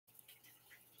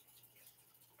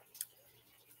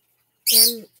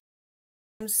And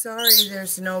I'm sorry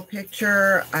there's no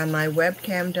picture. My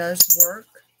webcam does work,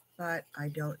 but I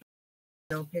don't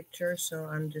no picture, so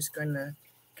I'm just going to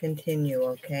continue,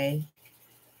 okay?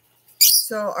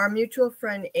 So our mutual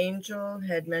friend Angel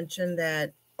had mentioned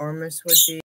that Ormus would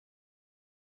be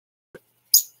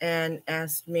and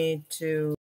asked me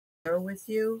to share with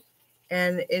you,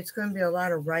 and it's going to be a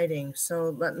lot of writing.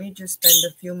 So let me just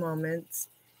spend a few moments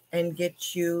and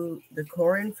get you the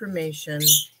core information,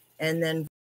 and then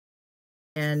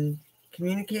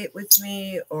communicate with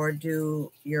me or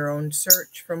do your own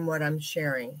search from what I'm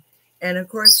sharing. And of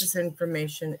course, this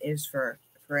information is for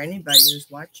anybody who's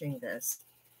watching this.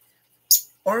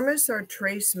 Ormus are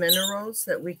trace minerals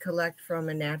that we collect from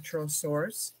a natural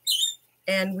source,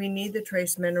 and we need the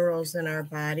trace minerals in our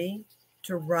body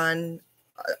to run.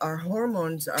 Our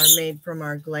hormones are made from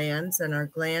our glands, and our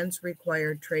glands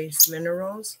require trace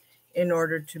minerals in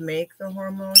order to make the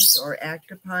hormones or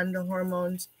act upon the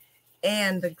hormones,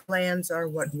 and the glands are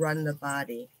what run the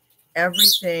body.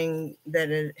 Everything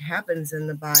that happens in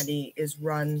the body is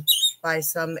run by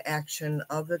some action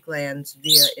of the glands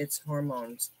via its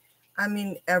hormones. I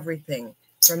mean, everything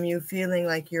from you feeling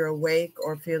like you're awake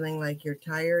or feeling like you're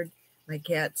tired. My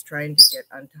cat's trying to get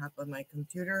on top of my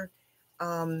computer.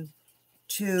 To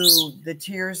the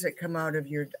tears that come out of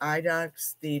your eye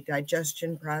ducts, the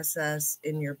digestion process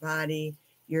in your body,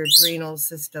 your adrenal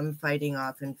system fighting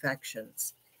off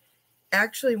infections.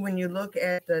 Actually, when you look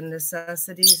at the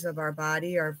necessities of our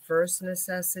body, our first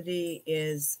necessity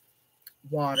is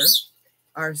water.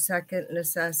 Our second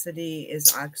necessity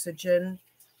is oxygen.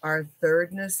 Our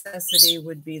third necessity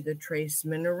would be the trace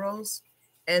minerals.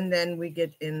 And then we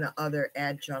get in the other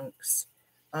adjuncts,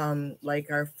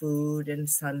 like our food and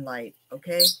sunlight,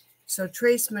 okay? So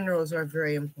trace minerals are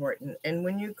very important. And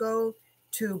when you go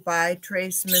to buy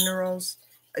trace minerals,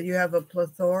 you have a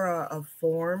plethora of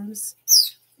forms.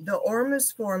 The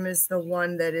Ormus form is the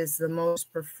one that is the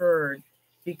most preferred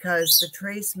because the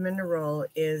trace mineral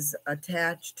is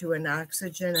attached to an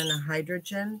oxygen and a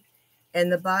hydrogen,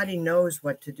 and the body knows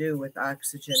what to do with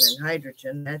oxygen and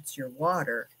hydrogen. That's your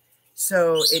water.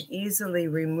 So it easily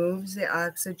removes the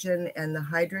oxygen and the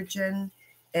hydrogen,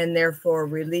 and therefore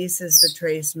releases the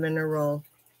trace mineral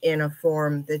in a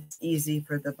form that's easy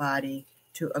for the body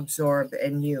to absorb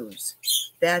and use.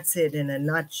 That's it in a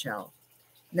nutshell.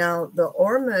 Now, the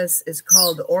Ormus is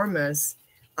called Ormus.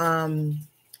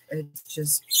 It's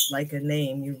just like a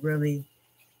name. You really,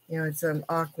 it's an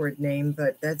awkward name,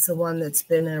 but that's the one that's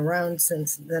been around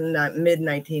since the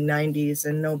mid-1990s,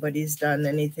 and nobody's done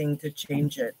anything to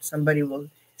change it. Somebody will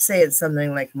say it's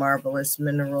something like marvelous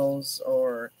minerals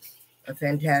or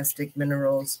fantastic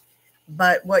minerals.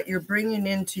 But what you're bringing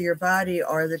into your body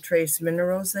are the trace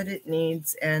minerals that it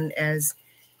needs, and as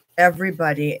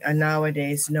everybody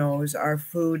nowadays knows, our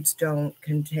foods don't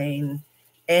contain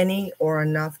any or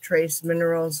enough trace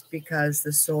minerals because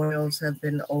the soils have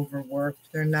been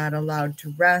overworked. They're not allowed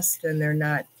to rest, and they're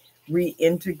not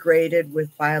reintegrated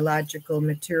with biological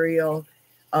material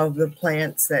of the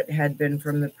plants that had been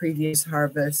from the previous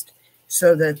harvest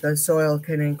so that the soil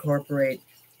can incorporate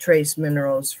trace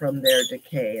minerals from their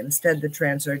decay. Instead, the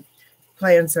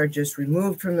plants are just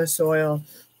removed from the soil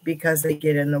because they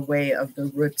get in the way of the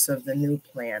roots of the new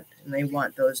plant, and they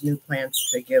want those new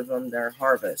plants to give them their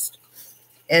harvest.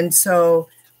 And so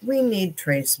we need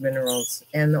trace minerals,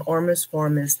 and the Ormus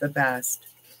form is the best.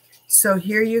 So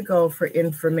here you go for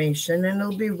information, and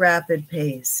it'll be rapid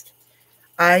paced.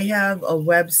 I have a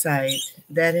website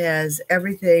that has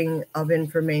everything of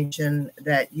information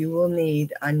that you will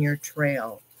need on your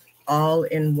trail, all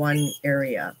in one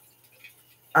area.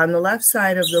 On the left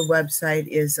side of the website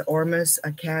is Ormus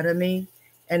Academy,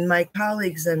 and my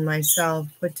colleagues and myself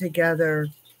put together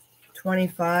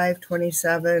 25,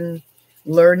 27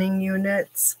 learning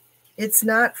units. It's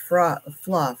not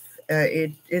fluff.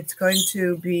 It's going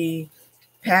to be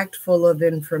packed full of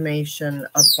information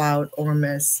about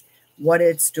Ormus, what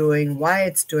it's doing, why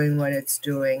it's doing what it's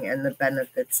doing, and the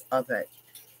benefits of it.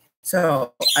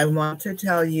 So I want to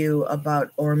tell you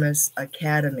about Ormus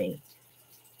Academy.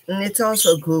 And it's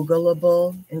also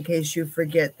Googleable in case you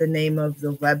forget the name of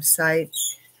the website.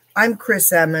 I'm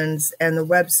Chris Emmons, and the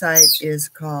website is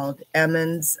called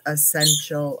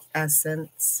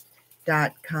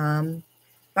emmonsessentialessence.com.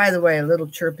 By the way, a little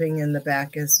chirping in the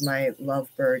back is my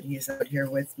lovebird. He's out here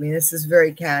with me. This is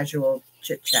very casual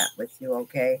chit-chat with you,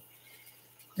 okay?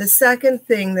 The second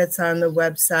thing that's on the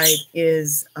website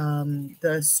is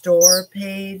the store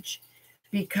page,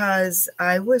 because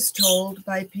I was told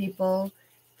by people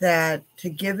that to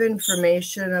give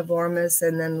information of Ormus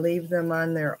and then leave them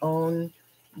on their own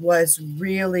was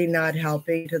really not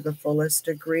helping to the fullest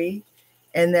degree.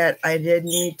 and that I did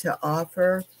need to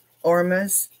offer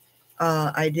Ormus.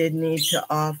 I did need to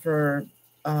offer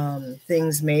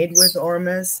things made with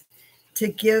Ormus to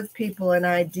give people an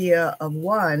idea of,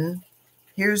 one,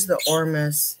 here's the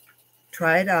Ormus,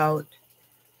 try it out.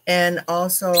 And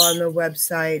also on the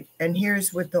website, and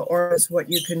here's with the Ormus, what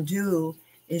you can do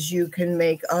is you can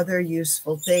make other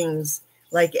useful things,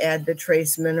 like add the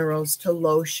trace minerals to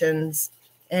lotions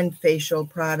and facial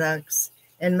products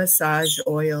and massage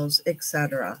oils,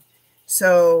 etc.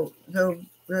 So the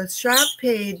shop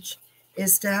page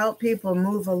is to help people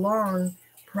move along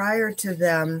prior to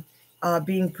them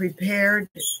being prepared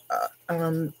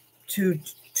to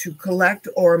collect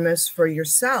Ormus for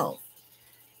yourself,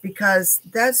 because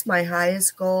that's my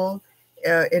highest goal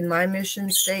in my mission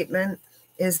statement,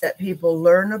 is that people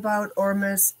learn about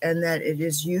Ormus and that it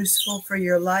is useful for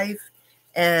your life,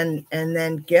 and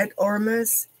then get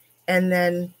Ormus and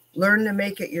then learn to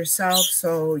make it yourself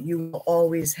so you will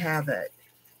always have it.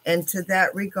 And to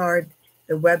that regard,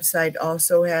 the website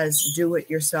also has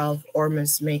do-it-yourself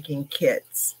Ormus making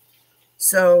kits.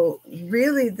 So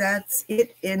really that's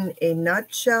it in a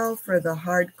nutshell for the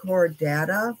hardcore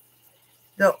data.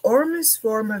 The Ormus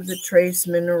form of the trace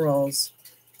minerals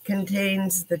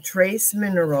contains the trace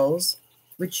minerals,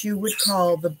 which you would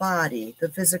call the body, the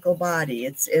physical body.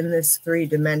 It's in this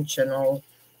three-dimensional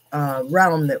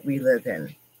realm that we live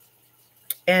in.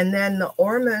 And then the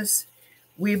Ormus,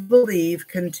 we believe,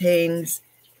 contains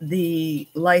the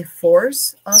life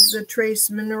force of the trace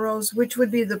minerals, which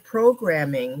would be the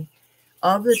programming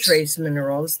of the trace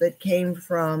minerals that came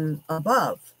from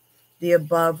above. The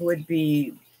above would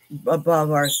be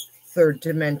above our third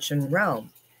dimension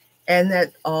realm, and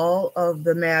that all of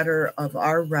the matter of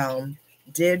our realm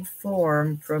did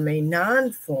form from a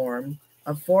non-form,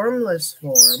 a formless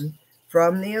form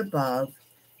from the above,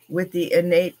 with the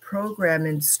innate program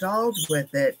installed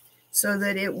with it, so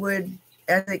that it would,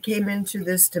 as it came into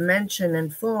this dimension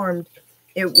and formed,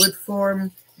 it would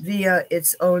form via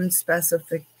its own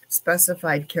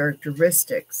specified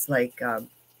characteristics, like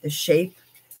the shape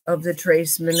of the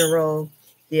trace mineral,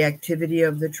 the activity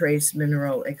of the trace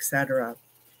mineral, etc.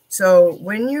 So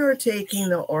when you're taking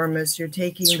the Ormus, you're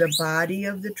taking the body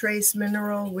of the trace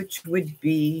mineral, which would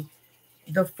be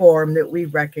the form that we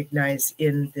recognize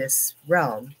in this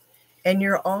realm. And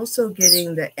you're also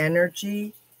getting the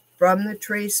energy from the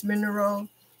trace mineral,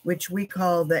 which we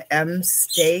call the M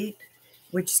state,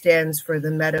 which stands for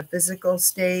the metaphysical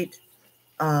state,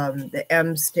 the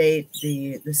M state,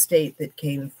 the state that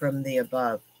came from the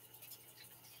above.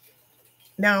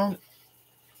 Now,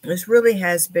 this really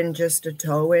has been just a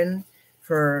toe-in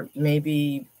for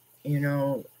maybe,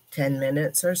 10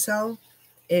 minutes or so.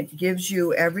 It gives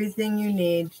you everything you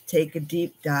need to take a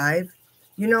deep dive.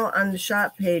 On the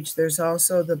shop page, there's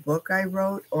also the book I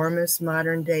wrote, Ormus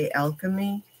Modern Day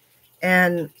Alchemy.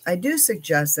 And I do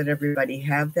suggest that everybody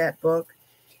have that book.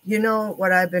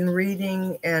 What I've been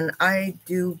reading, and I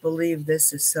do believe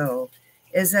this is so,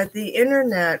 is that the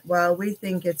internet, while we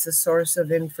think it's a source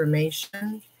of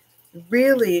information,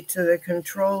 really to the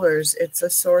controllers, it's a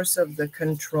source of the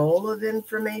control of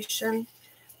information,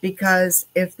 because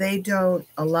if they don't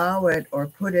allow it or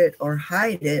put it or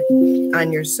hide it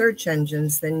on your search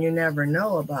engines, then you never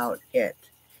know about it.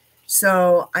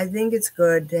 So I think it's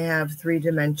good to have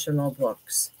three-dimensional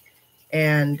books.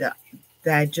 And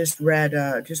I just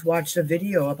watched a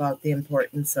video about the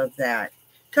importance of that.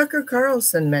 Tucker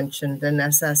Carlson mentioned the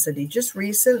necessity just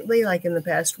recently, like in the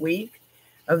past week,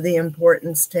 of the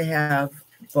importance to have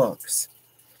books.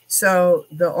 So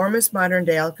the Ormus Modern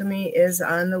Day Alchemy is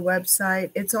on the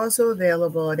website. It's also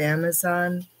available at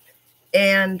Amazon.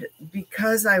 And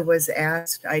because I was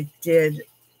asked, I did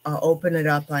open it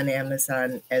up on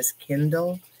Amazon as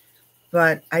Kindle.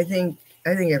 But I think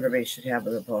everybody should have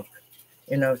the book,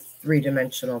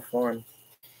 three-dimensional form.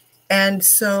 And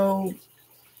so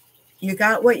you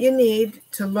got what you need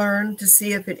to learn, to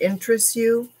see if it interests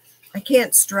you. I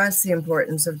can't stress the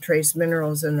importance of trace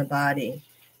minerals in the body.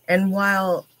 And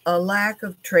while a lack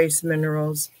of trace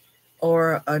minerals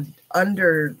or an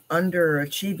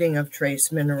underachieving of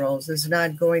trace minerals is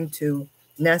not going to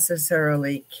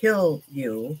necessarily kill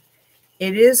you,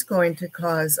 it is going to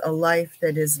cause a life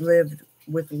that is lived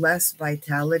with less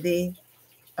vitality,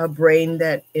 a brain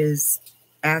that is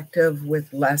active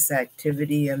with less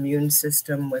activity, immune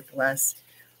system with less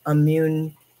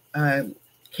immune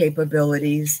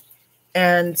capabilities.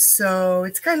 And so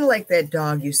it's kind of like that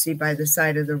dog you see by the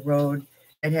side of the road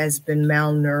that has been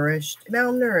malnourished.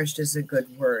 Malnourished is a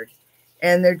good word.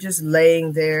 And they're just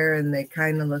laying there and they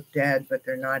kind of look dead, but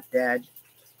they're not dead.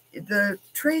 The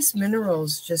trace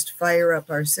minerals just fire up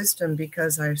our system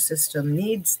because our system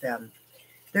needs them.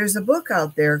 There's a book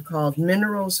out there called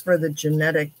Minerals for the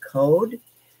Genetic Code,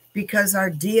 because our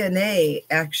DNA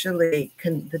actually,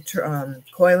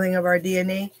 coiling of our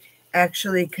DNA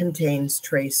actually contains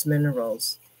trace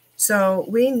minerals. So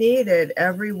we need it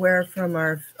everywhere from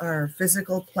our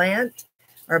physical plant,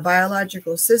 our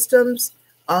biological systems,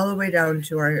 all the way down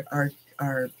to our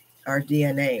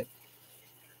DNA.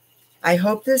 I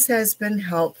hope this has been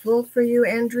helpful for you,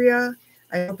 Andrea.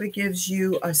 I hope it gives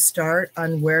you a start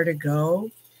on where to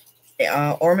go.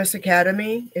 Ormus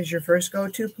Academy is your first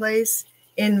go-to place,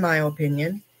 in my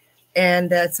opinion. And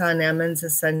that's on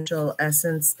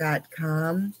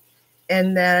emmonsessentialessence.com.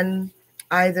 And then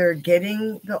either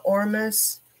getting the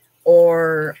Ormus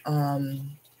or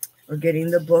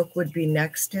getting the book would be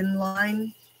next in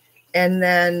line. And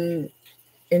then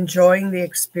enjoying the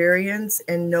experience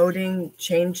and noting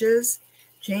changes.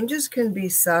 Changes can be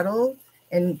subtle,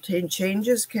 and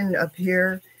changes can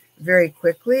appear very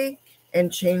quickly,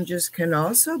 and changes can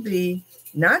also be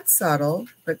not subtle,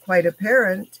 but quite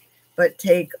apparent, but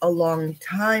take a long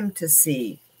time to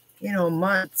see,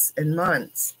 months and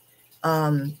months.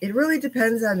 It really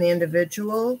depends on the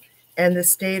individual and the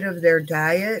state of their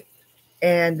diet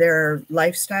and their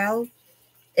lifestyle.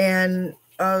 And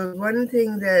one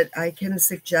thing that I can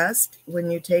suggest when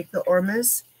you take the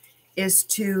Ormus is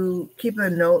to keep a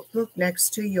notebook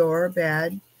next to your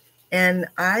bed, and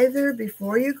either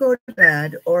before you go to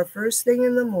bed or first thing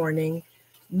in the morning,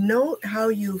 note how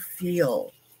you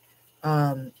feel.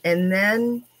 And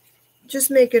then just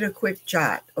make it a quick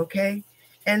jot, okay?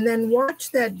 And then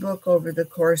watch that book over the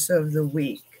course of the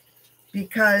week,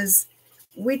 because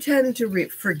we tend to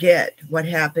forget what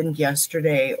happened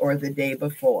yesterday or the day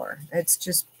before. It's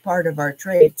just part of our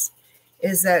traits,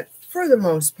 is that for the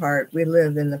most part, we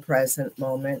live in the present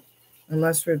moment,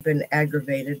 unless we've been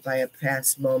aggravated by a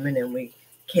past moment and we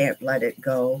can't let it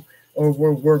go, or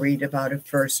we're worried about a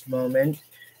future moment,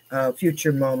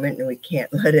 and we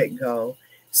can't let it go.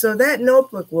 So that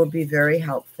notebook will be very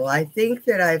helpful. I think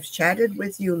that I've chatted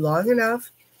with you long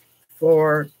enough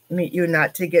for you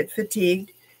not to get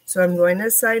fatigued. So I'm going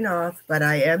to sign off, but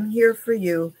I am here for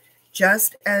you,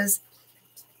 just as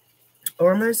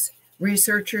Ormus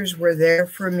researchers were there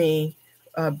for me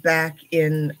back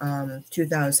in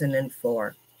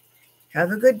 2004.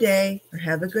 Have a good day or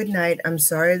have a good night. I'm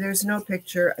sorry there's no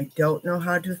picture. I don't know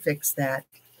how to fix that.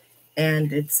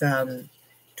 And it's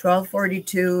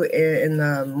 12:42 in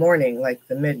the morning, like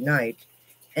the midnight.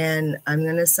 And I'm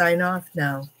going to sign off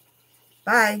now.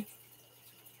 Bye.